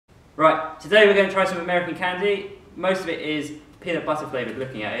Right, today we're going to try some American candy. Most of it is peanut butter flavoured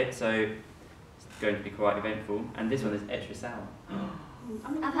looking at it, so it's going to be quite eventful. And this one is extra sour.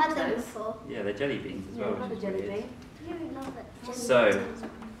 I've had them before. Yeah, they're jelly beans as well. I've had a jelly bean. You love it. So,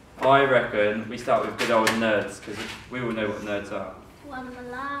 I reckon we start with good old nerds, because we all know what nerds are.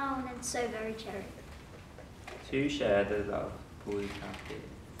 Watermelon and so very cherry. To share the love, boys happy.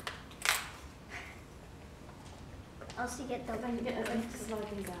 Also, you get the When you get a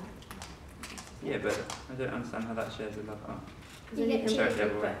sliding down. Yeah, but I don't understand how that shares the love. Oh. You get Sorry, cheese. the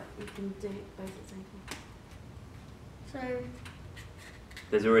other way. You can do it both at the same time. So,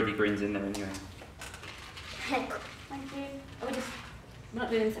 There's already greens in there anyway. heck. Thank you. We're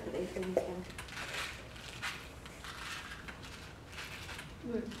not doing them separately, we're doing them together.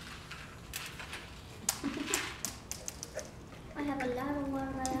 I have a lot of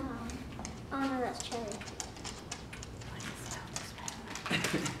watermelon. Oh no, that's cherry.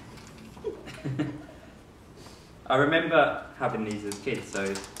 I remember having these as kids,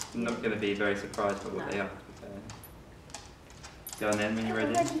 so I'm not going to be very surprised by what they are. Go on then, when you're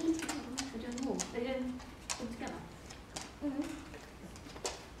ready. We're doing more. Are you doing them together?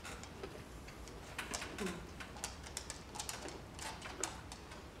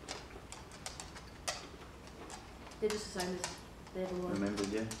 They're just the same as the other one. Remembered,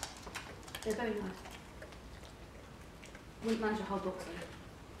 yeah. They're very nice. Wouldn't manage a whole box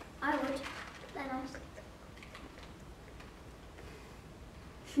though. I would. They're nice.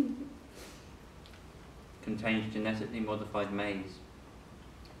 Contains genetically modified maize.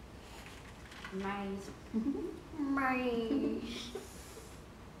 Maize. Maize.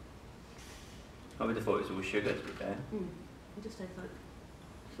 I would have thought it was all sugar, to be fair. It just tastes like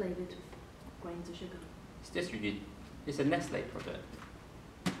flavoured with grains of sugar. It's a Nestle product.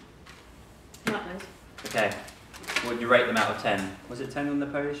 You like those? Okay, what would you rate them out of 10? Was it 10 on the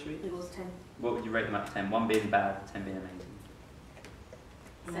Polish sweet? It was 10. What would you rate them out of 10? 1 being bad, 10 being amazing.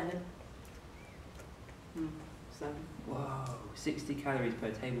 7. 7. Whoa, 60 calories per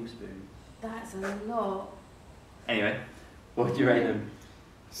tablespoon. That's a lot. Anyway, what would you rate them?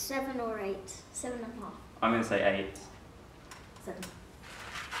 7 or 8. 7.5. I'm going to say 8. 7.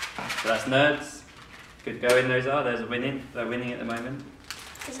 So that's nerds. Good going those are. Those are winning. They're winning at the moment.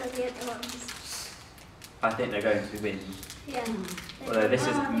 These are the other ones. I think they're going to win. Yeah. Although this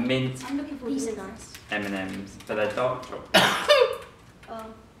is mint I'm looking forward These to are this. nice. M&Ms, but they're dark chocolate. Oh.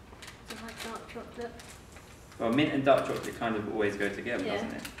 I like dark chocolate. Well, mint and dark chocolate kind of always go together, Yeah.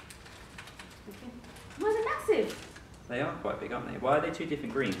 doesn't it? Okay. Why is it massive? They are quite big, aren't they? Why are they two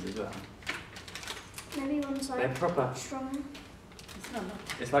different greens as well? Maybe one's They're like proper. strong. It's not a lot.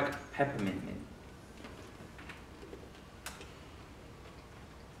 It's like peppermint mint.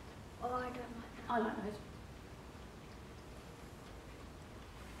 Oh, I don't like that. I like those.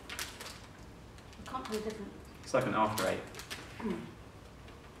 I can't tell the difference. It's like an after eight. Mm.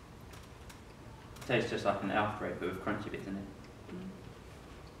 It tastes just like an after eight, but with crunchy bits in it.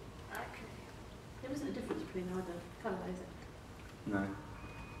 Okay. There isn't a difference between either colour, is it? No.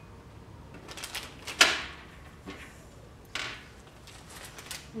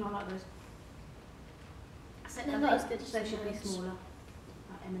 No, I like those. They're not as good as They the should be Nerds. smaller,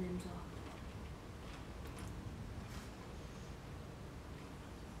 like M&ms are.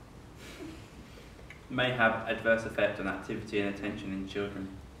 May have adverse effect on activity and attention in children.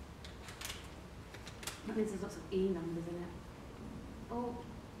 That means there's lots of E numbers in it. Oh,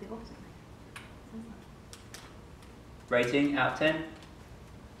 the opposite. Sounds like. Rating out of 10?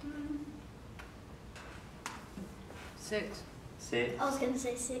 6. 6. I was going to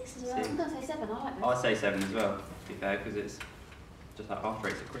say 6 as well. Six. I'm going to say 7, I like those. I'd say 7 as well, to be fair, because it's just like after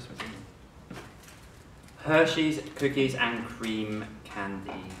eight at Christmas, isn't it? Hershey's Cookies and Cream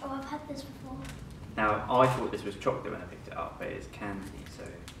Candy. Oh, I've had this before. Now, I thought this was chocolate when I picked it up, but it's candy, so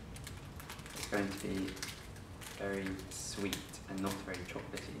it's going to be very sweet and not very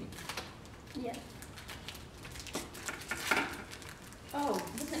chocolatey. Yeah. Oh,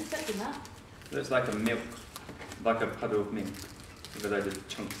 I wasn't expecting that. It looks like a milk, like a puddle of milk, with a load of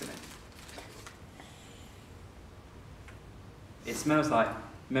chunks in it. It smells like,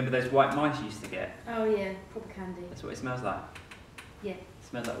 remember those white mice you used to get? Oh yeah, proper candy. That's what it smells like. Yeah. It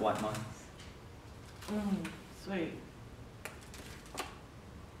smells like white mice. Sweet.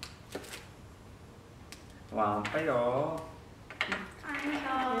 Wow, hello.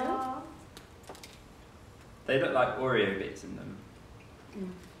 I They look like Oreo bits in them.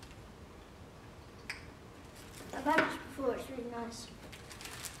 I've had this before, it's really nice.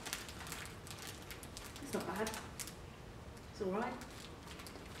 It's not bad. It's alright.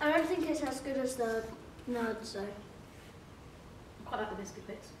 I don't think it's as good as the Nerds though. I quite like the biscuit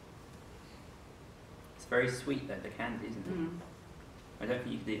bits. very sweet though, the candy, isn't it? Mm. I don't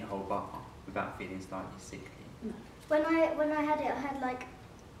think you could eat a whole bar without feeling slightly sickly. No. When I had it, I had like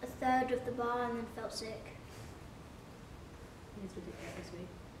a third of the bar and then felt sick. It's ridiculously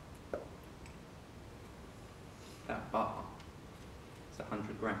sweet. That bar, it's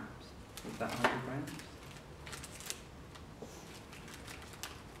 100 grams. Is that 100 grams?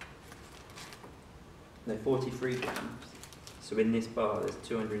 No, 43 grams. So in this bar, there's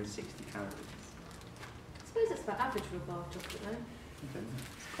 260 calories. I suppose it's about average for a bar of chocolate though.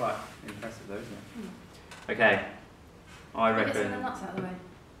 It's quite impressive though, isn't it? Mm. Okay, I Get some of the reckon. nuts out of the way.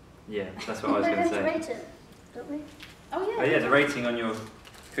 Yeah, that's what I was going to We're say. going to rate it, don't we? Oh yeah. Oh yeah, the rating on your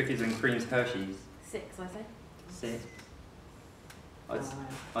cookies and creams Hershey's 6, I say. 6.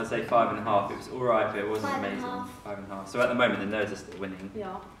 I'd say 5.5. It was alright, but it wasn't 5.5. amazing. 5.5. So at the moment, the nerds are still winning.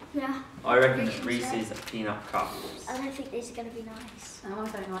 Yeah. Yeah. I reckon Reese's, Reese's peanut cups. I don't think these are going to be nice. No, I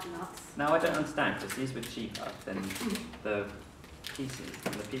don't like nuts. Now I don't understand because these were cheaper than the pieces.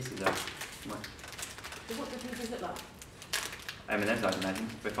 And the pieces are much. So what do pieces look like? M&ms, I'd imagine.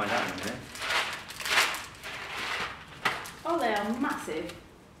 We'll find out in a minute. Oh, they are massive.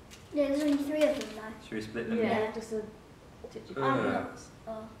 Yeah, there's only 3 of them though. Should we split them? Yeah, just a titchy. Ugh.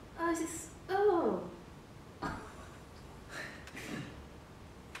 Oh. Oh, is this? Oh.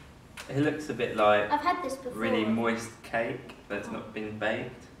 It looks a bit like I've had this before. really moist cake that's not been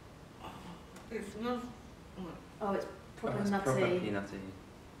baked. It smells. Oh, it's proper it's nutty. proper peanutty.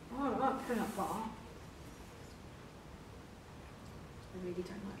 Oh, I like peanut butter. I really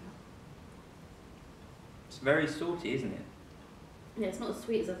don't like that. It's very salty, isn't it? Yeah, it's not as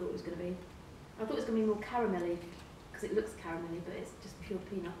sweet as I thought it was going to be. I thought it was going to be more caramelly, because it looks caramelly, but it's just pure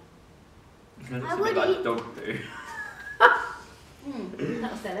peanut. It looks I a bit would like eat- dog poo.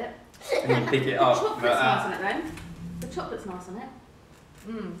 That'll sell it. And you pick it The up. chocolate's but, nice on it then. The chocolate's nice on it.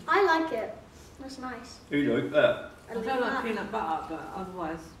 Mm. I like it. That's nice. Who like that? I don't like peanut butter, but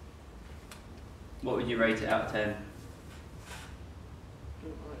otherwise, What would you rate it out of 10?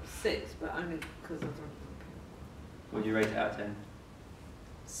 6, but only because I don't like peanut What would you rate it out of 10?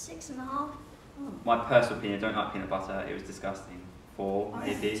 6.5. Oh. My personal opinion, I don't like peanut butter. It was disgusting. 4, I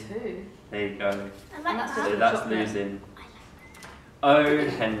maybe. have 2. There you go. I like And that's that. So just- that's chocolate. losing. Oh,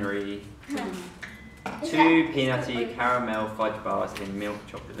 Henry. Is 2 that- peanutty caramel fudge bars in milk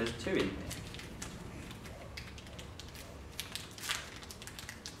chocolate. There's 2 in here.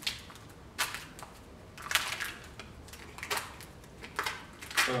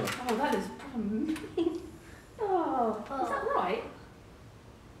 Oh. Oh, that is proper mean. Oh, is that right?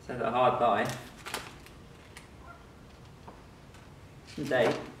 So a hard buy.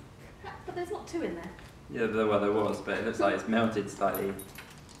 Date. But there's not 2 in there. Yeah, well there was, but it looks like it's melted slightly.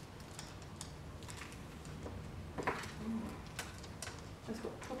 It's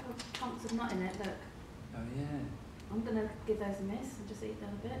got proper chunks of nut in it, look. Oh yeah. I'm going to give those a miss and just eat them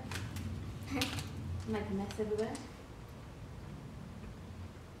a bit. Make a mess everywhere.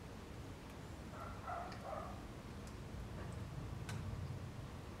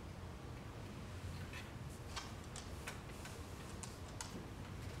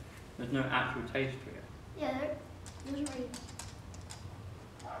 There's no actual taste to it. Yeah, there's really.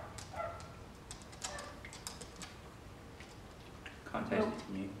 Can't taste Well- it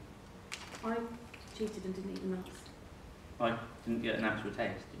from you. I cheated and didn't eat the nuts. I didn't get an actual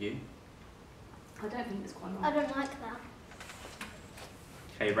taste, did you? I don't think it's quite I right. don't like that.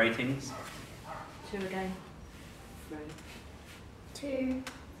 Okay, ratings. 2 again. 2.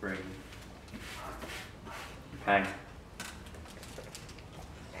 3. Okay.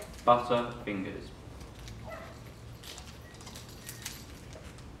 Butter fingers.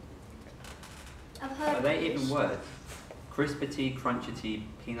 I've heard. Are they of even this. words? Crispity, crunchity,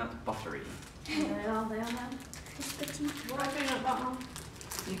 peanut buttery. They are now. Crispity. butter. Why peanut butter?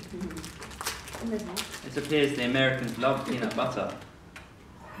 And there's not. It appears the Americans love peanut butter.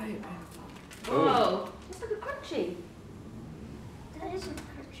 I hate peanut butter. Oh. Whoa! It's like a crunchy. That isn't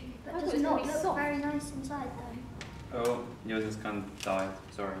crunchy, but I thought does it was not gonna be look soft. very nice inside though. Oh, yours has kind of died.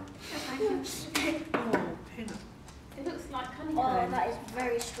 Sorry. Oh, peanut. It looks like honeycomb. Oh, that is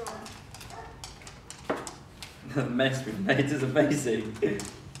very strong. The mess we've made is amazing. Does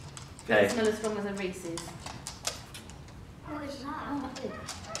Okay. it smell as strong as a Reese's? What is Oh, that? that did.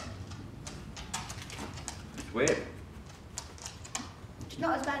 It's weird. It's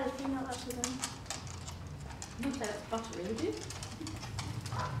not as bad as peanut butter though. You would say that's buttery, would you?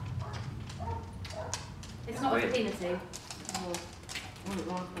 It's not as Weird. peanutty. Oh, I don't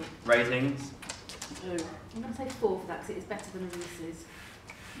like it. Ratings. 2. I'm going to say 4 for that because it is better than a Reese's.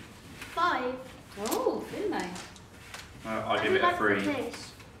 5. Oh, didn't they? I'll I give do it a like the 3. taste.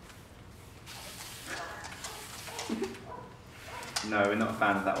 No, we're not a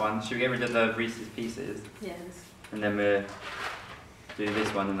fan of that one. Should we get rid of the Reese's Pieces? Yes. And then we'll do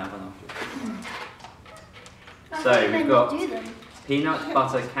this one and that one after. I So, think we've they got- do them. Peanut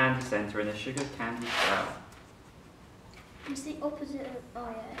butter candy centre and a sugar candy shell. It's the opposite of. Oh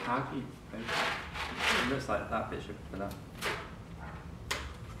yeah. How do you open it? It looks like that bit should be that.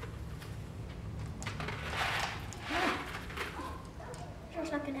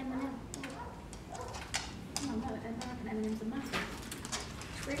 Just like an M&M. Oh no, American M&ms are massive.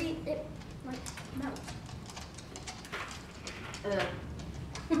 It's really it like melts.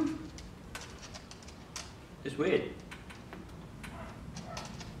 It's weird.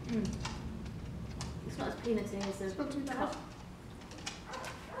 It's not as peanutty as It's the not too bad. cup.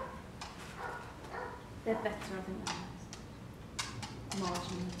 They're better, I think, than those.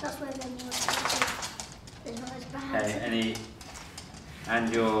 Marginally. That's where they're more expensive. They're not as bad. Okay, any.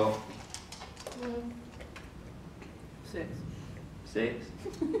 And your Mm. 6. 6?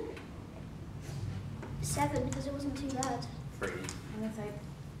 7 because it wasn't too bad. 3. I'm going to say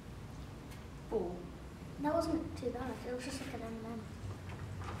 4. That wasn't too bad. It was just like an M&M.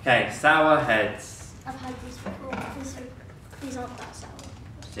 Okay, sour heads. I've had these before. These aren't that sour.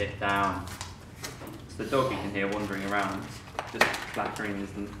 Sit down. It's the dog you can hear wandering around, just flattering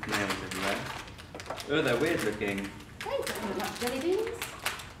his nails everywhere. Oh, they're weird looking. Like jelly beans?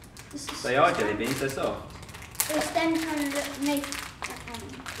 This is They are jelly beans, they're soft. It was them trying to make.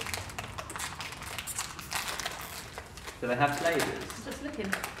 Do they have flavours? Just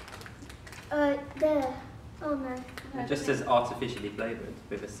looking. There. Oh no. It just says artificially flavoured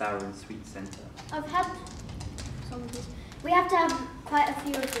with a sour and sweet centre. I've had some of these. We have to have quite a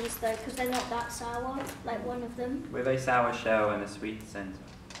few of these though, because they're not that sour. Like one of them. With a sour shell and a sweet centre.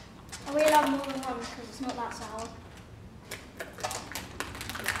 Are we allowed more than one because it's not that sour?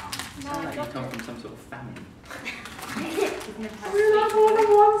 No, Sound I like you dropped come it. from some sort of famine. We're allowed more than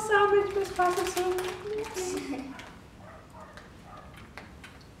one sandwich, Miss Patterson.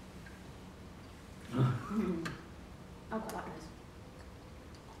 I quite like those.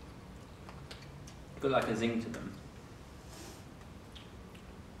 Got like a zing to them.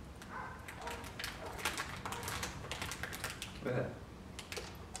 Yeah.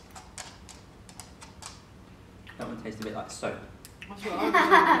 That one tastes a bit like soap. That's what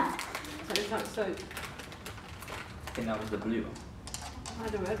I was so it's like soap. I think that was the blue one. I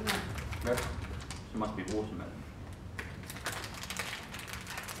had a red one. Red. So it must be watermelon.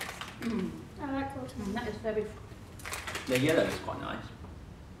 I like watermelon. That is very. The yellow is quite nice.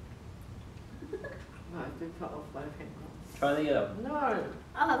 No, it's been cut off by the pink one. Try the yellow. No,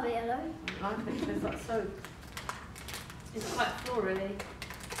 I'll have a yellow. I think it tastes like soap. It's quite florally.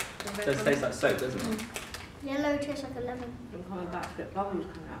 It does taste like soap, doesn't it? Yellow tastes like a lemon. I'm coming back to get bubbles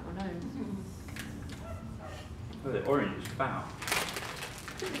coming out my nose. Oh, the orange is foul.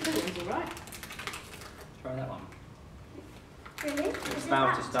 I think the one's alright. Try that one. Really? It's Is it foul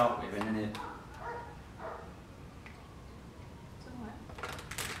that? to start with, and then it. It's alright.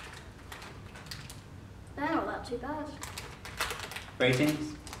 They're not that too bad.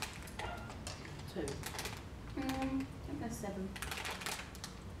 Ratings? 2. I think they're 7.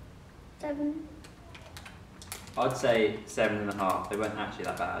 7. I'd say 7.5. They weren't actually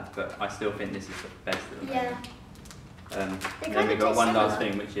that bad, but I still think this is the best of them. Yeah. And They then kinda we've got taste one last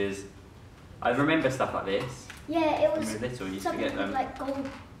similar. thing, which is I remember stuff like this. Yeah, it When was we were little, you used to something get them like gold.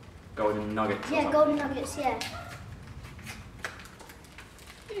 golden nuggets. or Yeah, something. golden nuggets. Yeah.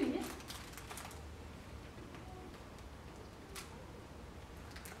 Ooh, yeah.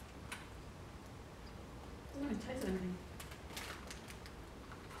 No, it tastes anything.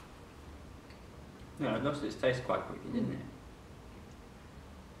 No, it lost its taste quite quickly, didn't it?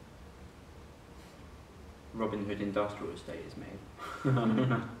 Robin Hood Industrial Estate is made.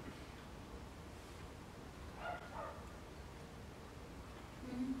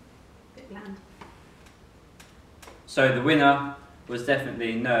 Bit bland. So the winner was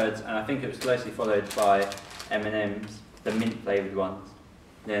definitely Nerds, and I think it was closely followed by M&Ms, the mint flavoured ones.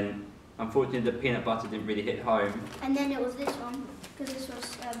 Then, unfortunately, the peanut butter didn't really hit home. And then it was this one because this was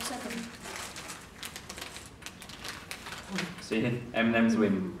 7. See, M&Ms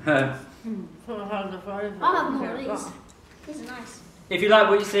win. So I had the flavour. I'll have more of these. These are nice. If you like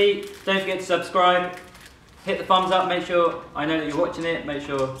what you see, don't forget to subscribe, hit the thumbs up, make sure I know that you're watching it, make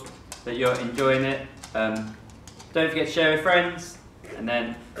sure that you're enjoying it. Don't forget to share with friends, and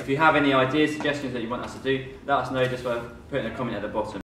then if you have any ideas, suggestions that you want us to do, let us know just by putting a comment at the bottom.